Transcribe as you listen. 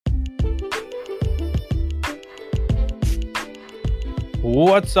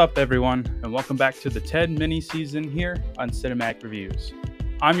What's up, everyone, and welcome back to the TED mini season here on Cinematic Reviews.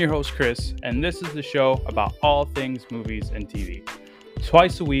 I'm your host, Chris, and this is the show about all things movies and TV.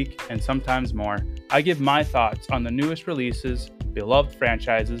 Twice a week, and sometimes more, I give my thoughts on the newest releases, beloved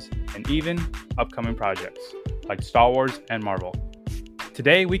franchises, and even upcoming projects, like Star Wars and Marvel.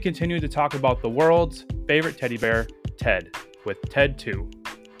 Today, we continue to talk about the world's favorite teddy bear, Ted, with Ted 2.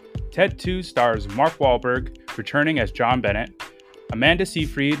 Ted 2 stars Mark Wahlberg, returning as John Bennett, Amanda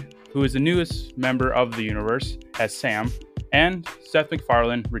Seyfried, who is the newest member of the universe, as Sam, and Seth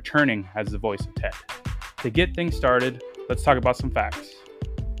MacFarlane returning as the voice of Ted. To get things started, let's talk about some facts.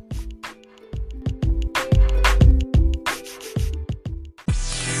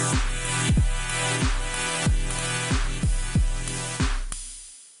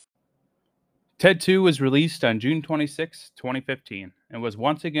 Ted 2 was released on June 26, 2015, and was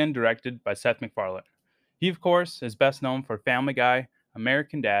once again directed by Seth MacFarlane. He, of course, is best known for Family Guy,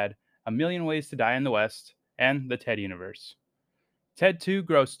 American Dad, A Million Ways to Die in the West, and the Ted Universe. Ted 2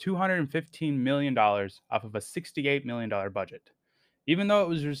 grossed $215 million off of a $68 million budget. Even though it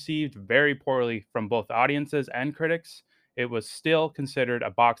was received very poorly from both audiences and critics, it was still considered a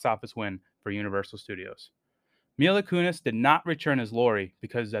box office win for Universal Studios. Mila Kunis did not return as Laurie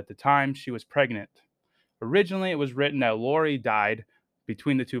because at the time she was pregnant. Originally, it was written that Laurie died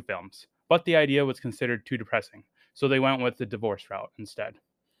between the two films, but the idea was considered too depressing, so they went with the divorce route instead.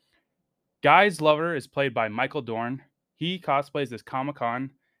 Guy's lover is played by Michael Dorn. He cosplays as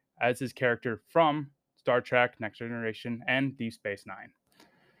Comic-Con as his character from Star Trek, Next Generation, and Deep Space Nine.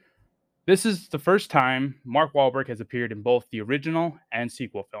 This is the first time Mark Wahlberg has appeared in both the original and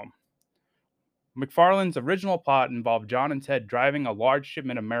sequel film. MacFarlane's original plot involved John and Ted driving a large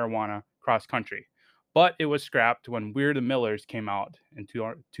shipment of marijuana cross country, but it was scrapped when We're the Millers came out in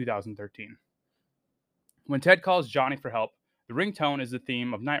 2013. When Ted calls Johnny for help, the ringtone is the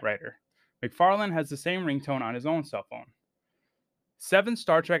theme of Knight Rider. MacFarlane has the same ringtone on his own cell phone. 7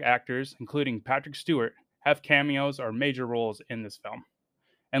 Star Trek actors, including Patrick Stewart, have cameos or major roles in this film.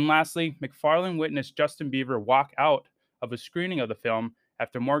 And lastly, MacFarlane witnessed Justin Bieber walk out of a screening of the film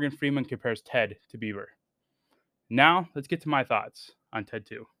after Morgan Freeman compares Ted to Bieber. Now, let's get to my thoughts on Ted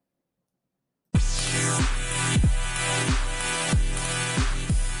 2.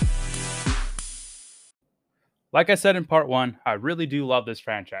 Like I said in part 1, I really do love this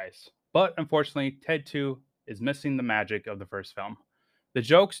franchise. But unfortunately, Ted 2 is missing the magic of the first film. The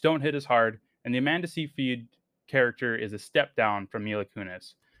jokes don't hit as hard, and the Amanda Seyfried character is a step down from Mila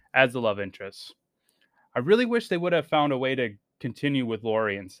Kunis as the love interest. I really wish they would have found a way to continue with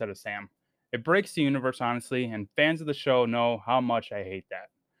Laurie instead of Sam. It breaks the universe, honestly, and fans of the show know how much I hate that.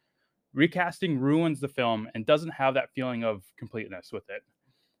 Recasting ruins the film and doesn't have that feeling of completeness with it.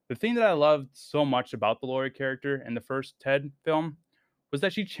 The thing that I loved so much about the Laurie character in the first Ted film was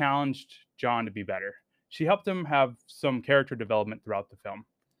that she challenged John to be better. She helped him have some character development throughout the film.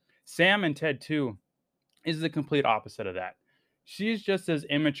 Sam in Ted 2 is the complete opposite of that. She's just as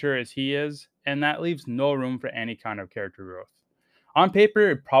immature as he is, and that leaves no room for any kind of character growth. On paper,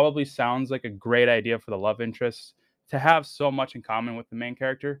 it probably sounds like a great idea for the love interest to have so much in common with the main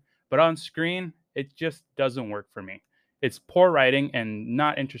character, but on screen, it just doesn't work for me. It's poor writing and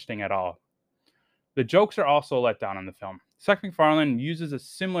not interesting at all. The jokes are also let down in the film. Seth MacFarlane uses a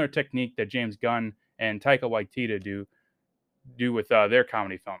similar technique that James Gunn and Taika Waititi do with their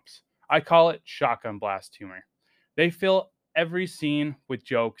comedy films. I call it shotgun blast humor. They fill every scene with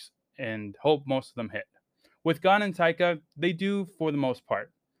jokes and hope most of them hit. With Gunn and Taika, they do for the most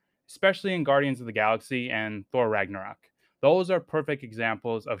part, especially in Guardians of the Galaxy and Thor Ragnarok. Those are perfect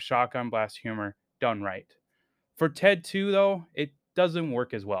examples of shotgun blast humor done right. For Ted 2, though, it doesn't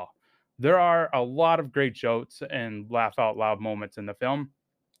work as well. There are a lot of great jokes and laugh out loud moments in the film,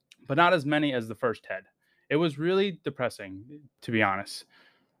 but not as many as the first Ted. It was really depressing, to be honest.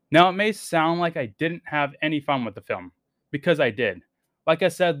 Now, it may sound like I didn't have any fun with the film, because I did. Like I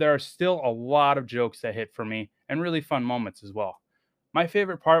said, there are still a lot of jokes that hit for me, and really fun moments as well. My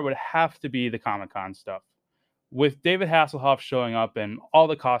favorite part would have to be the Comic-Con stuff. With David Hasselhoff showing up and all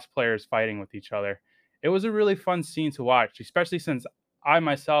the cosplayers fighting with each other, it was a really fun scene to watch, especially since I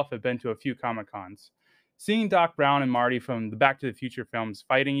myself have been to a few Comic-Cons. Seeing Doc Brown and Marty from the Back to the Future films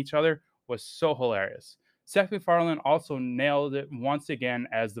fighting each other was so hilarious. Seth MacFarlane also nailed it once again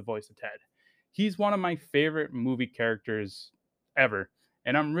as the voice of Ted. He's one of my favorite movie characters ever,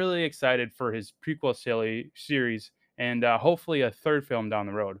 and I'm really excited for his prequel series and hopefully a third film down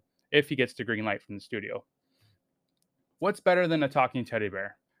the road, if he gets the green light from the studio. What's better than a talking teddy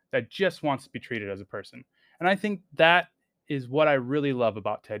bear that just wants to be treated as a person? And I think that is what I really love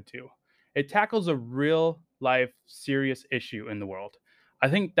about Ted 2. It tackles a real life serious issue in the world. I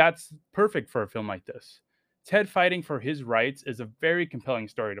think that's perfect for a film like this. Ted fighting for his rights is a very compelling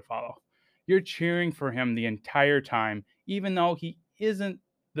story to follow. You're cheering for him the entire time, even though he isn't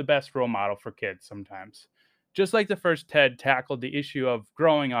the best role model for kids sometimes. Just like the first Ted tackled the issue of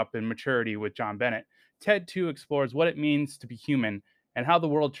growing up and maturity with John Bennett, Ted 2 explores what it means to be human and how the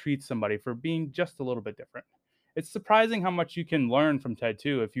world treats somebody for being just a little bit different. It's surprising how much you can learn from Ted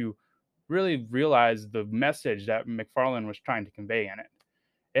 2 if you really realize the message that McFarlane was trying to convey in it.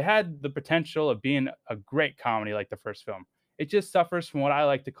 It had the potential of being a great comedy like the first film. It just suffers from what I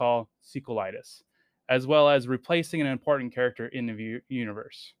like to call sequelitis, as well as replacing an important character in the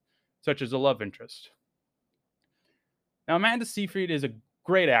universe, such as a love interest. Now, Amanda Seyfried is a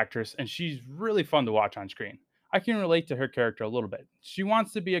great actress, and she's really fun to watch on screen. I can relate to her character a little bit. She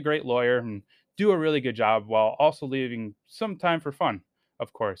wants to be a great lawyer and do a really good job while also leaving some time for fun,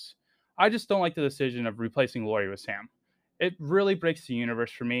 of course. I just don't like the decision of replacing Laurie with Sam. It really breaks the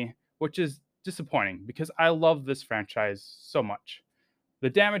universe for me, which is disappointing because I love this franchise so much. The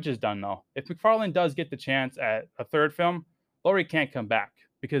damage is done though. If McFarlane does get the chance at a third film, Laurie can't come back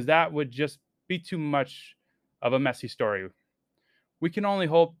because that would just be too much of a messy story. We can only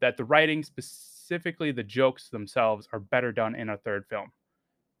hope that the writing, specifically the jokes themselves, are better done in a third film.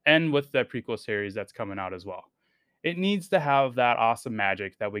 And with the prequel series that's coming out as well. It needs to have that awesome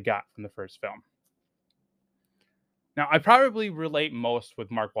magic that we got from the first film. Now, I probably relate most with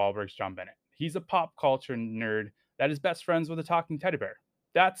Mark Wahlberg's John Bennett. He's a pop culture nerd that is best friends with a talking teddy bear.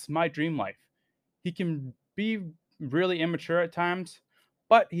 That's my dream life. He can be really immature at times,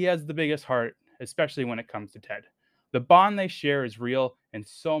 but he has the biggest heart, especially when it comes to Ted. The bond they share is real and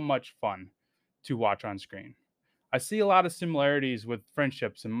so much fun to watch on screen. I see a lot of similarities with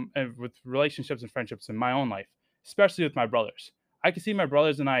friendships and with relationships and friendships in my own life, especially with my brothers. I can see my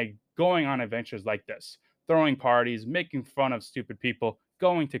brothers and I going on adventures like this, throwing parties, making fun of stupid people,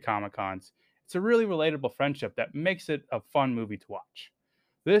 going to Comic Cons. It's a really relatable friendship that makes it a fun movie to watch.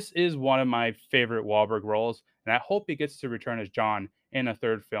 This is one of my favorite Wahlberg roles, and I hope he gets to return as John in a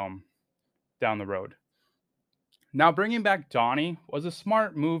third film down the road. Now, bringing back Donnie was a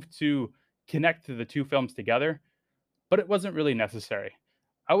smart move to connect the two films together, but it wasn't really necessary.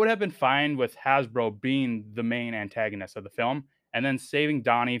 I would have been fine with Hasbro being the main antagonist of the film and then saving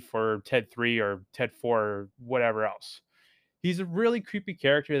Donnie for Ted 3 or Ted 4 or whatever else. He's a really creepy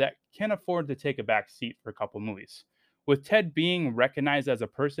character that can afford to take a back seat for a couple movies. With Ted being recognized as a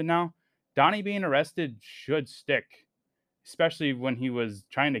person now, Donnie being arrested should stick, especially when he was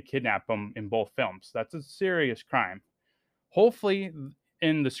trying to kidnap him in both films. That's a serious crime. Hopefully,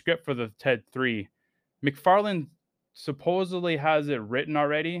 in the script for the Ted 3, McFarlane supposedly has it written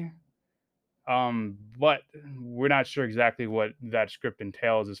already, but we're not sure exactly what that script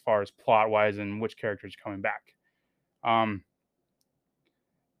entails as far as plot wise and which characters are coming back. Um,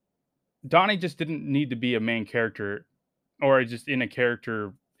 Donnie just didn't need to be a main character or just in a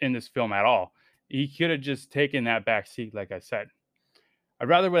character in this film at all. He could have just taken that back seat, like I said. I'd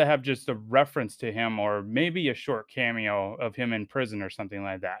rather would have just a reference to him or maybe a short cameo of him in prison or something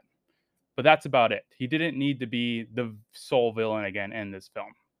like that. But that's about it. He didn't need to be the sole villain again in this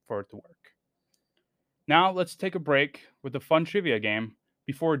film for it to work. Now let's take a break with a fun trivia game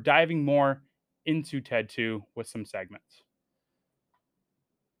before diving more into Ted 2 with some segments.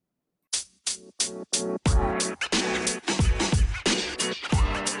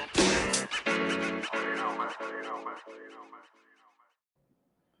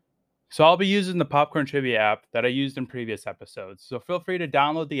 So I'll be using the Popcorn Trivia app that I used in previous episodes. So feel free to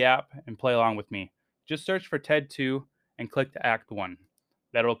download the app and play along with me. Just search for TED 2 and click to Act 1.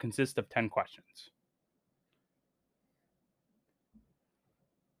 That'll consist of 10 questions.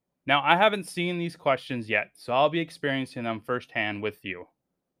 Now, I haven't seen these questions yet, so I'll be experiencing them firsthand with you.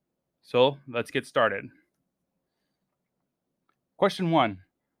 So let's get started. Question 1.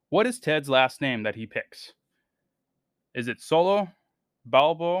 What is Ted's last name that he picks? Is it Solo,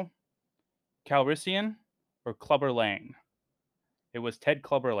 Balbo, Calrissian, or Clubber Lang? It was Ted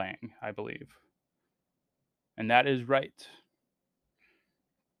Clubber Lang, I believe. And that is right.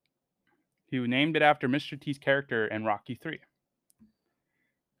 He named it after Mr. T's character in Rocky 3.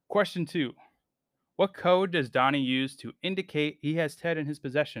 Question 2. What code does Donnie use to indicate he has Ted in his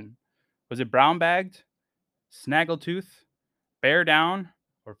possession? Was it brown bagged, snaggletooth, bear down,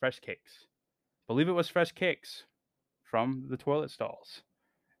 or fresh cakes? I believe it was fresh cakes from the toilet stalls.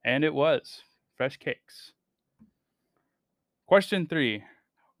 And it was fresh cakes. Question 3.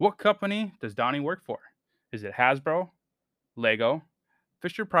 What company does Donnie work for? Is it Hasbro, Lego,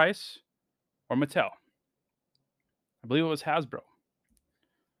 Fisher Price, or Mattel? I believe it was Hasbro.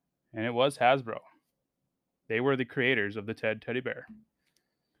 And it was Hasbro. They were the creators of the Ted teddy bear.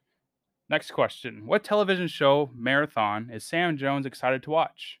 Next question. What television show marathon is Sam Jones excited to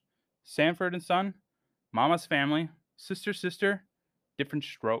watch? Sanford and Son, Mama's Family, Sister Sister, Different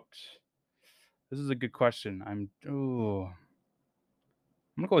Strokes. This is a good question. I'm gonna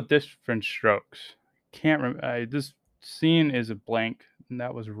go with Different Strokes. Can't remember. This scene is a blank, and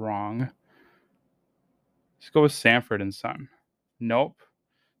that was wrong. Let's go with Sanford and Son. Nope.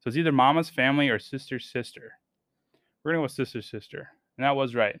 So it's either Mama's Family or Sister Sister. We're gonna go with Sister Sister, and that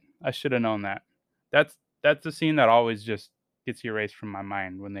was right. I should have known that. That's the scene that always just gets erased from my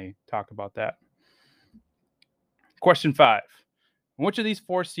mind when they talk about that. Question 5. In which of these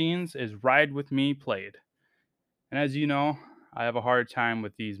 4 scenes is Ride With Me played? And as you know, I have a hard time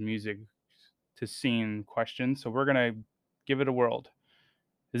with these music to scene questions, so we're going to give it a whirl.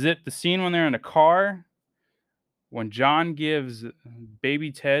 Is it the scene when they're in a car? When John gives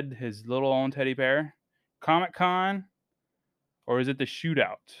baby Ted his little own teddy bear? Comic-Con? Or is it the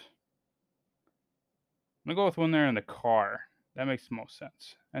shootout? I'm going to go with when they're in the car. That makes the most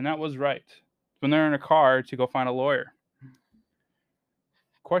sense. And that was right. When they're in a car to go find a lawyer.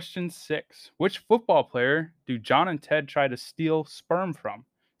 Question 6. Which football player do John and Ted try to steal sperm from?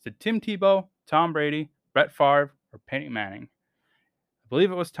 Is it Tim Tebow, Tom Brady, Brett Favre, or Peyton Manning? I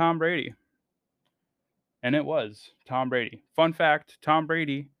believe it was Tom Brady. And it was Tom Brady. Fun fact, Tom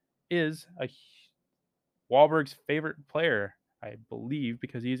Brady is Wahlberg's favorite player, I believe,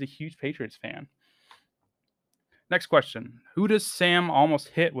 because he's a huge Patriots fan. Next question. Who does Sam almost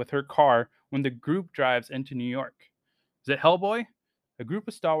hit with her car when the group drives into New York? Is it Hellboy, a group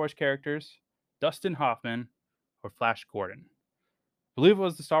of Star Wars characters, Dustin Hoffman, or Flash Gordon? I believe it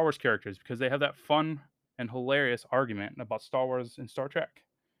was the Star Wars characters because they have that fun and hilarious argument about Star Wars and Star Trek.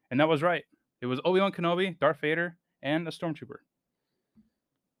 And that was right. It was Obi-Wan Kenobi, Darth Vader, and a Stormtrooper.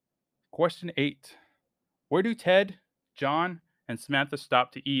 Question 8. Where do Ted, John, and Samantha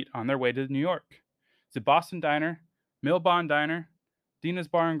stop to eat on their way to New York? Is it Boston Diner, Millbond Diner, Dina's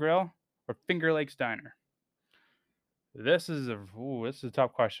Bar and Grill, or Finger Lakes Diner? This is a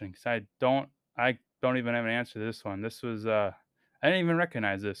tough question because I don't even have an answer to this one. This was I didn't even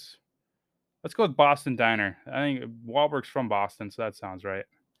recognize this. Let's go with Boston Diner. I think Wahlberg's from Boston, so that sounds right.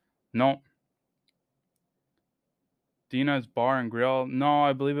 No. Dina's Bar and Grill. No,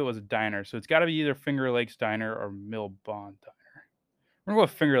 I believe it was a diner. So it's got to be either Finger Lakes Diner or Mill Pond Diner. We're going to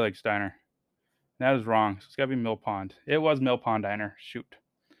go with Finger Lakes Diner. That is wrong. So it's got to be Mill Pond. It was Mill Pond Diner. Shoot.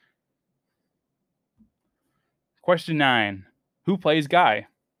 Question 9. Who plays Guy?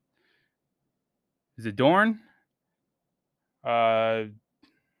 Is it Dorn? Or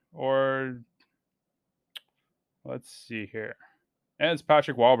let's see here. And it's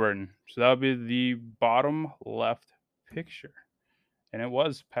Patrick Warburton. So that would be the bottom left picture. And it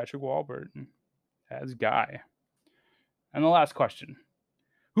was Patrick Warburton as Guy. And the last question.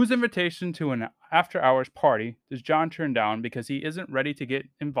 Whose invitation to an after-hours party does John turn down because he isn't ready to get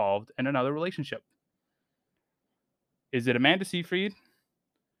involved in another relationship? Is it Amanda Seyfried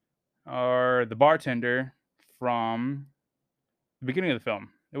or the bartender from the beginning of the film?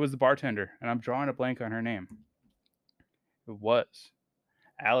 It was the bartender, and I'm drawing a blank on her name. It was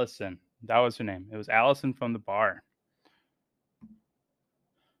Allison. That was her name. It was Allison from the bar.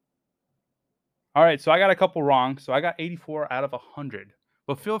 All right, so I got a couple wrong. So I got 84 out of 100.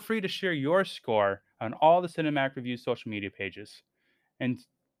 But feel free to share your score on all the Cinematic Review social media pages. And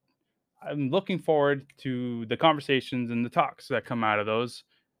I'm looking forward to the conversations and the talks that come out of those,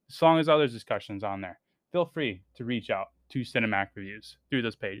 as long as others' discussions on there. Feel free to reach out to Cinematic Reviews through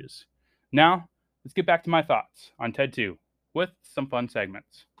those pages. Now, let's get back to my thoughts on Ted 2 with some fun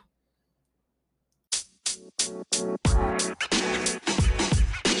segments.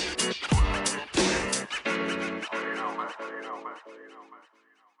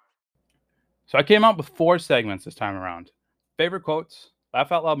 So I came up with 4 segments this time around. Favorite quotes,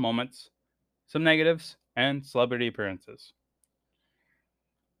 laugh out loud moments, some negatives, and celebrity appearances.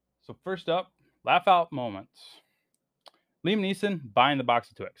 So first up, laugh out moments. Liam Neeson buying the box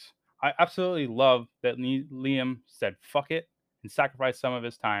of Twix. I absolutely love that Liam said fuck it and sacrificed some of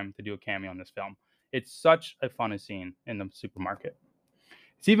his time to do a cameo in this film. It's such a funny scene in the supermarket.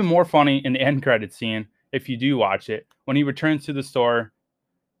 It's even more funny in the end credits scene, if you do watch it, when he returns to the store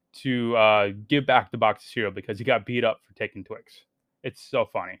to give back the box of cereal because he got beat up for taking Twix. It's so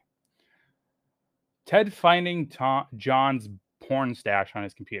funny. Ted finding John's porn stash on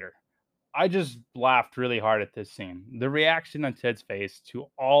his computer. I just laughed really hard at this scene. The reaction on Ted's face to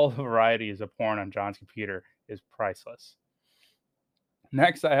all the varieties of porn on John's computer is priceless.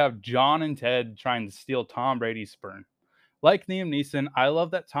 Next, I have John and Ted trying to steal Tom Brady's sperm. Like Liam Neeson, I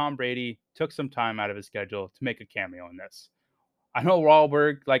love that Tom Brady took some time out of his schedule to make a cameo in this. I know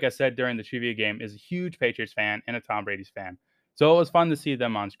Wahlberg, like I said during the trivia game, is a huge Patriots fan and a Tom Brady's fan. So it was fun to see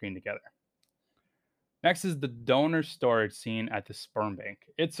them on screen together. Next is the donor storage scene at the sperm bank.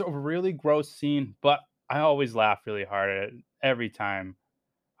 It's a really gross scene, but I always laugh really hard at it every time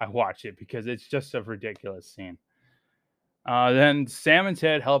I watch it because it's just a ridiculous scene. Then Sam and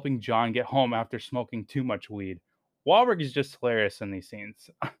Ted helping John get home after smoking too much weed. Wahlberg is just hilarious in these scenes.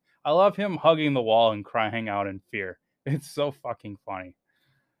 I love him hugging the wall and crying out in fear. It's so fucking funny.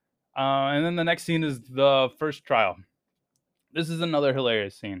 And then the next scene is the first trial. This is another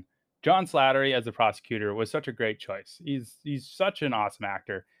hilarious scene. John Slattery as the prosecutor was such a great choice. He's such an awesome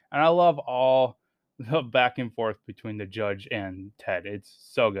actor, and I love all the back and forth between the judge and Ted. It's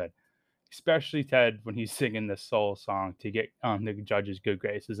so good, especially Ted when he's singing the soul song to get on the judge's good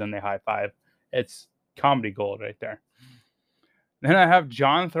graces and they high five. It's comedy gold right there. Then I have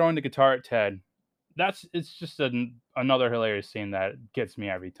John throwing the guitar at Ted. It's just another hilarious scene that gets me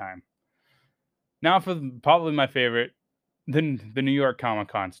every time. Now for probably my favorite, the New York Comic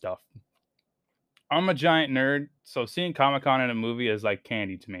Con stuff. I'm a giant nerd, so seeing Comic Con in a movie is like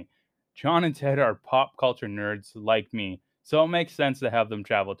candy to me. John and Ted are pop culture nerds like me, so it makes sense to have them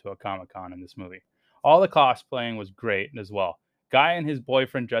travel to a Comic Con in this movie. All the cosplaying was great as well. Guy and his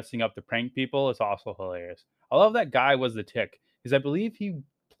boyfriend dressing up to prank people is also hilarious. I love that Guy was the Tick, because I believe he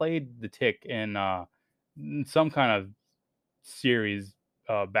played the Tick in some kind of series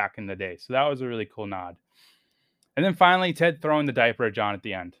back in the day. So that was a really cool nod. And then finally, Ted throwing the diaper at John at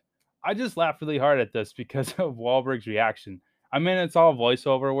the end. I just laughed really hard at this because of Wahlberg's reaction. I mean, it's all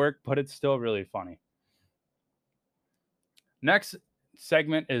voiceover work, but it's still really funny. Next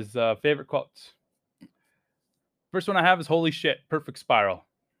segment is favorite quotes. First one I have is "Holy shit, perfect spiral,"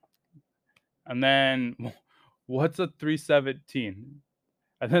 and then "What's a 317?"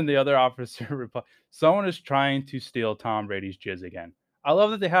 And then the other officer replied, "Someone is trying to steal Tom Brady's jizz again." I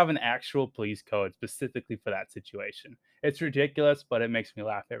love that they have an actual police code specifically for that situation. It's ridiculous, but it makes me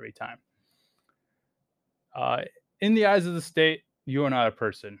laugh every time. Uh, in the eyes of the state, you are not a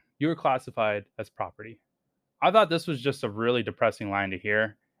person. You are classified as property. I thought this was just a really depressing line to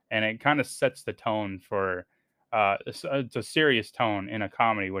hear, and it kind of sets the tone for it's a serious tone in a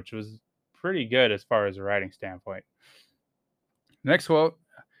comedy, which was pretty good as far as a writing standpoint. Next quote: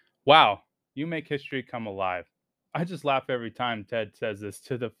 "Wow, you make history come alive." I just laugh every time Ted says this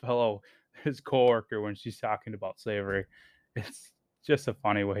to his coworker when she's talking about slavery. It's just a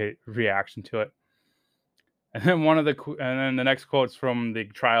funny reaction to it. And then and then the next quote's from the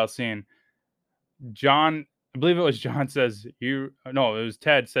trial scene. John, I believe it was John says you no, it was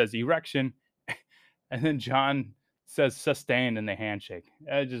Ted says erection, and then John says sustained in the handshake.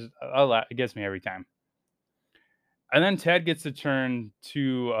 It gets me every time. And then Ted gets a turn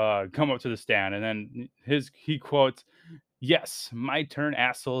to come up to the stand, and then he quotes, "Yes, my turn,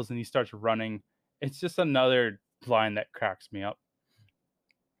 assholes," and he starts running. It's just another line that cracks me up.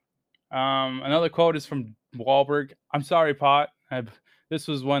 Another quote is from Wahlberg. "I'm sorry, Pot." This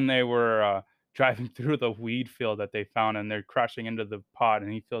was when they were driving through the weed field that they found, and they're crashing into the pot,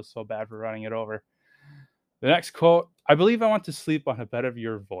 and he feels so bad for running it over. The next quote: "I believe I want to sleep on a bed of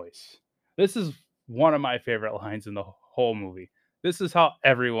your voice." This is one of my favorite lines in the whole movie. This is how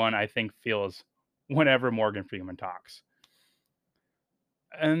everyone, I think, feels whenever Morgan Freeman talks.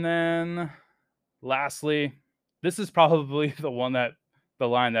 And then lastly, this is probably the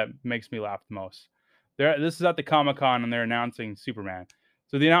line that makes me laugh the most. This is at the Comic Con and they're announcing Superman.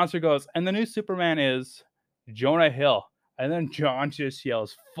 So the announcer goes, "And the new Superman is Jonah Hill." And then John just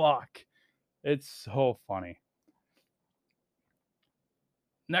yells, "Fuck." It's so funny.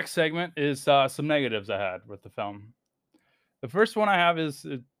 Next segment is some negatives I had with the film. The first one I have is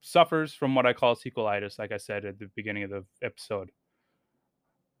it suffers from what I call sequelitis, like I said at the beginning of the episode.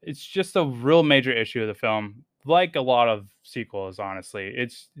 It's just a real major issue of the film, like a lot of sequels, honestly.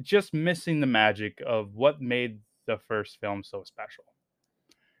 It's just missing the magic of what made the first film so special.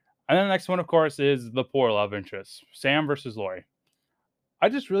 And then the next one, of course, is the poor love interest, Sam versus Laurie. I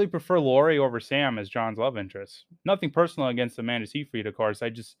just really prefer Laurie over Sam as John's love interest. Nothing personal against Amanda Seyfried, of course.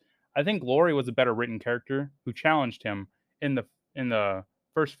 I think Laurie was a better written character who challenged him in the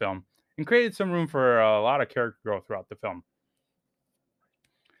first film and created some room for a lot of character growth throughout the film.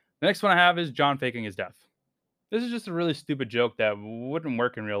 The next one I have is John faking his death. This is just a really stupid joke that wouldn't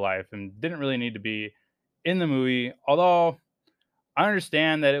work in real life and didn't really need to be in the movie. Although I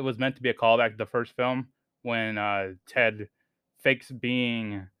understand that it was meant to be a callback to the first film when Ted fakes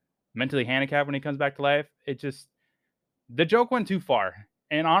being mentally handicapped when he comes back to life. The joke went too far.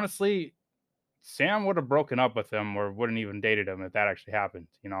 And honestly, Sam would have broken up with him or wouldn't even dated him if that actually happened.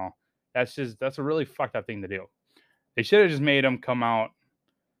 That's a really fucked up thing to do. They should have just made him come out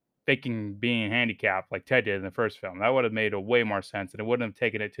faking being handicapped like Ted did in the first film. That would have made a way more sense, and it wouldn't have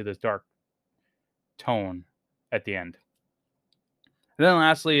taken it to this dark tone at the end. And then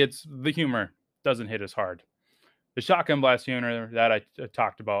lastly, it's the humor doesn't hit as hard. The shotgun blast humor that I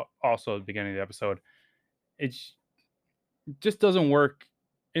talked about also at the beginning of the episode, it just doesn't work.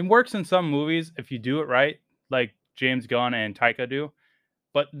 It works in some movies if you do it right, like James Gunn and Taika do.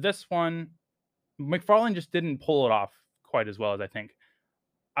 But this one, McFarlane just didn't pull it off quite as well as I think.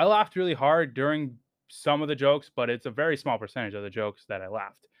 I laughed really hard during some of the jokes, but it's a very small percentage of the jokes that I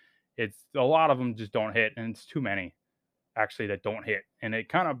laughed. It's a lot of them just don't hit, and it's too many actually that don't hit, and it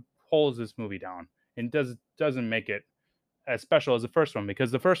kind of pulls this movie down and doesn't make it as special as the first one,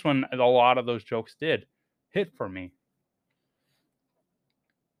 because the first one, a lot of those jokes did hit for me.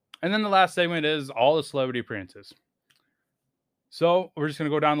 And then the last segment is all the celebrity appearances. So we're just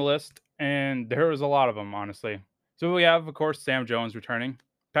going to go down the list, and there was a lot of them, honestly. So we have, of course, Sam Jones returning.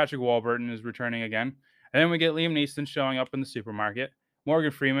 Patrick Warburton is returning again. And then we get Liam Neeson showing up in the supermarket.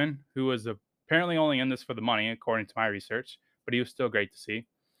 Morgan Freeman, who was apparently only in this for the money, according to my research, but he was still great to see.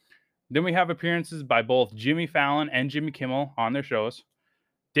 Then we have appearances by both Jimmy Fallon and Jimmy Kimmel on their shows.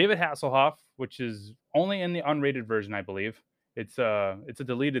 David Hasselhoff, which is only in the unrated version, I believe. It's a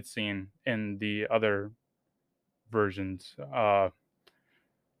deleted scene in the other versions. But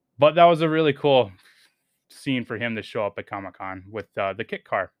that was a really cool scene for him to show up at Comic-Con with the Kit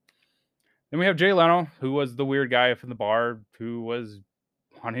car. Then we have Jay Leno, who was the weird guy from the bar who was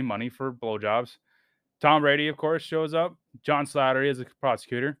wanting money for blowjobs. Tom Brady, of course, shows up. John Slattery is a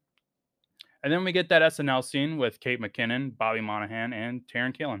prosecutor. And then we get that SNL scene with Kate McKinnon, Bobby Monahan, and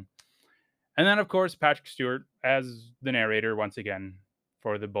Taran Killam. And then, of course, Patrick Stewart as the narrator once again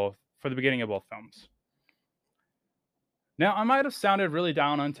for the beginning of both films. Now, I might have sounded really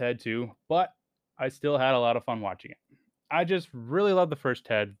down on Ted 2, but I still had a lot of fun watching it. I just really love the first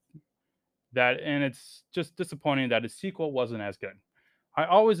Ted, and it's just disappointing that its sequel wasn't as good. I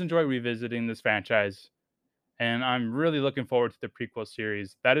always enjoy revisiting this franchise, and I'm really looking forward to the prequel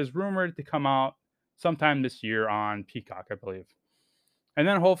series that is rumored to come out sometime this year on Peacock, I believe. And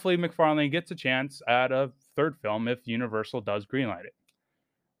then hopefully McFarlane gets a chance at a third film if Universal does greenlight it.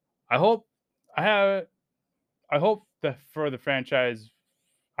 I hope that for the franchise,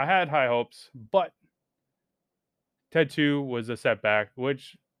 I had high hopes, but Ted 2 was a setback,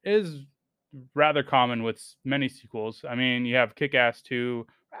 which is rather common with many sequels. I mean, you have Kick-Ass 2,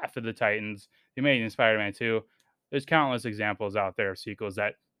 Wrath of the Titans, The Amazing Spider-Man 2. There's countless examples out there of sequels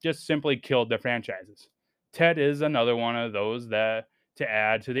that just simply killed their franchises. Ted is another one of those that to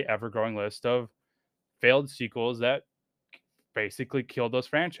add to the ever-growing list of failed sequels that basically killed those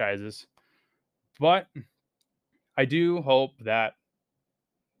franchises. But I do hope that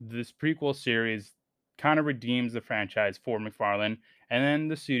this prequel series kind of redeems the franchise for McFarlane, and then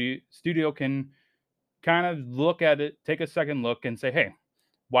the studio can kind of look at it, take a second look, and say, hey,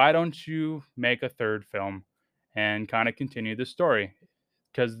 why don't you make a third film and kind of continue the story?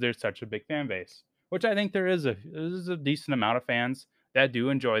 Because there's such a big fan base, which I think there is a decent amount of fans that do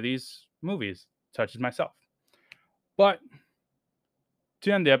enjoy these movies, such as myself. But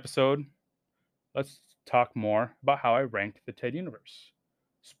to end the episode, let's talk more about how I ranked the Ted universe.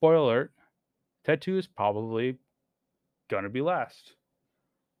 Spoiler alert, Ted 2 is probably gonna be last.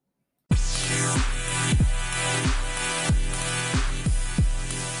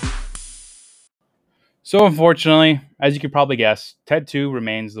 So unfortunately, as you could probably guess, Ted 2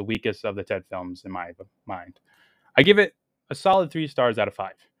 remains the weakest of the Ted films in my mind. I give it a solid 3 stars out of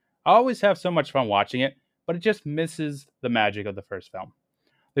 5. I always have so much fun watching it, but it just misses the magic of the first film.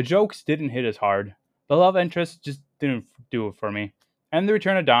 The jokes didn't hit as hard, the love interest just didn't do it for me, and the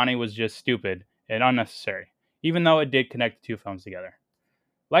return of Donnie was just stupid and unnecessary, even though it did connect the two films together.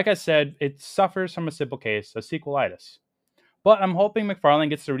 Like I said, it suffers from a simple case of sequelitis. But I'm hoping McFarlane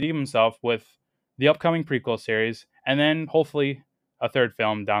gets to redeem himself with the upcoming prequel series, and then hopefully a third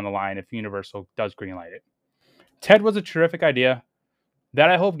film down the line if Universal does greenlight it. Ted was a terrific idea that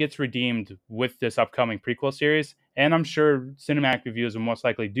I hope gets redeemed with this upcoming prequel series, and I'm sure Cinematic Reviews will most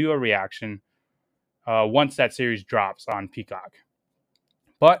likely do a reaction once that series drops on Peacock.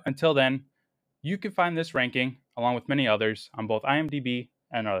 But until then, you can find this ranking, along with many others, on both IMDb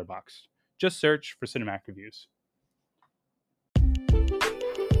and Letterboxd. Just search for Cinematic Reviews.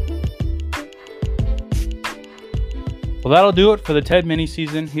 Well, that'll do it for the Ted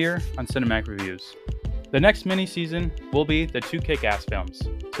mini-season here on Cinematic Reviews. The next mini-season will be the 2 Kick-Ass films,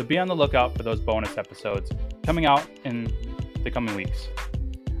 so be on the lookout for those bonus episodes coming out in the coming weeks.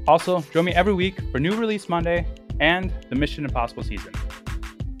 Also, join me every week for New Release Monday and the Mission Impossible season.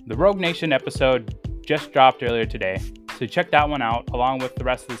 The Rogue Nation episode just dropped earlier today, so check that one out along with the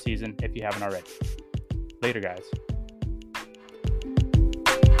rest of the season if you haven't already. Later, guys.